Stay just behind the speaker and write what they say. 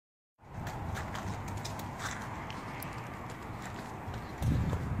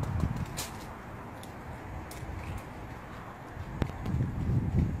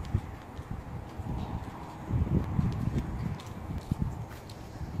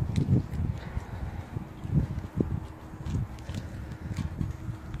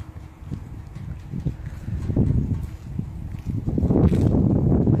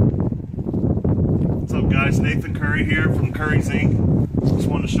Nathan Curry here from Curry's Inc. Just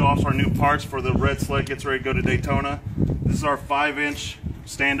wanted to show off our new parts for the red sled gets ready to go to Daytona. This is our 5-inch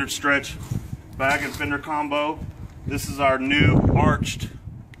standard stretch bag and fender combo. This is our new arched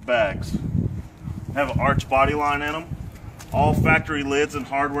bags. Have an arched body line in them. All factory lids and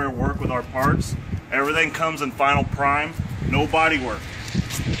hardware work with our parts. Everything comes in final prime, no body work.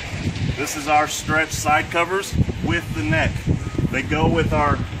 This is our stretch side covers with the neck. They go with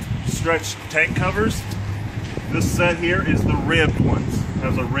our stretch tank covers. This set here is the ribbed ones. It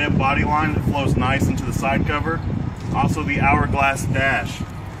has a rib body line that flows nice into the side cover. Also the hourglass dash.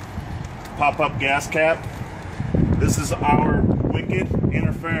 Pop-up gas cap. This is our wicked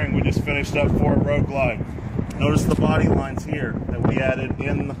interfering we just finished up for a Road Glide. Notice the body lines here that we added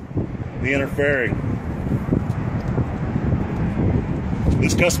in the interfering.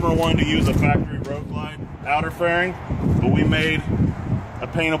 This customer wanted to use a factory Road Glide outer fairing, but we made a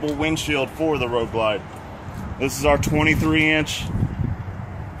paintable windshield for the Road Glide. This is our 23-inch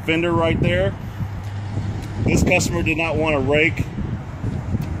fender right there. This customer did not want to rake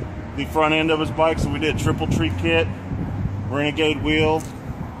the front end of his bike, so we did triple tree kit, Renegade wheel,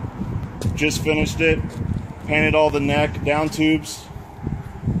 just finished it, painted all the neck, down tubes.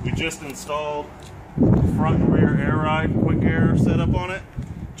 We just installed front and rear air ride, quick air setup on it.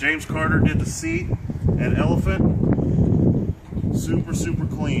 James Carter did the seat at Elephant. Super, super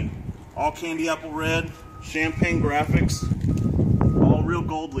clean. All candy apple red, champagne graphics, all real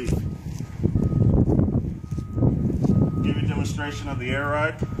gold leaf. Give you a demonstration of the air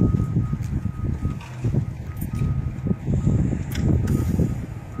ride.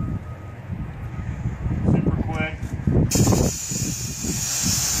 Super quick.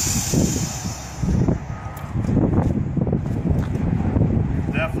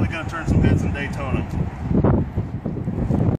 Definitely going to turn some heads in Daytona.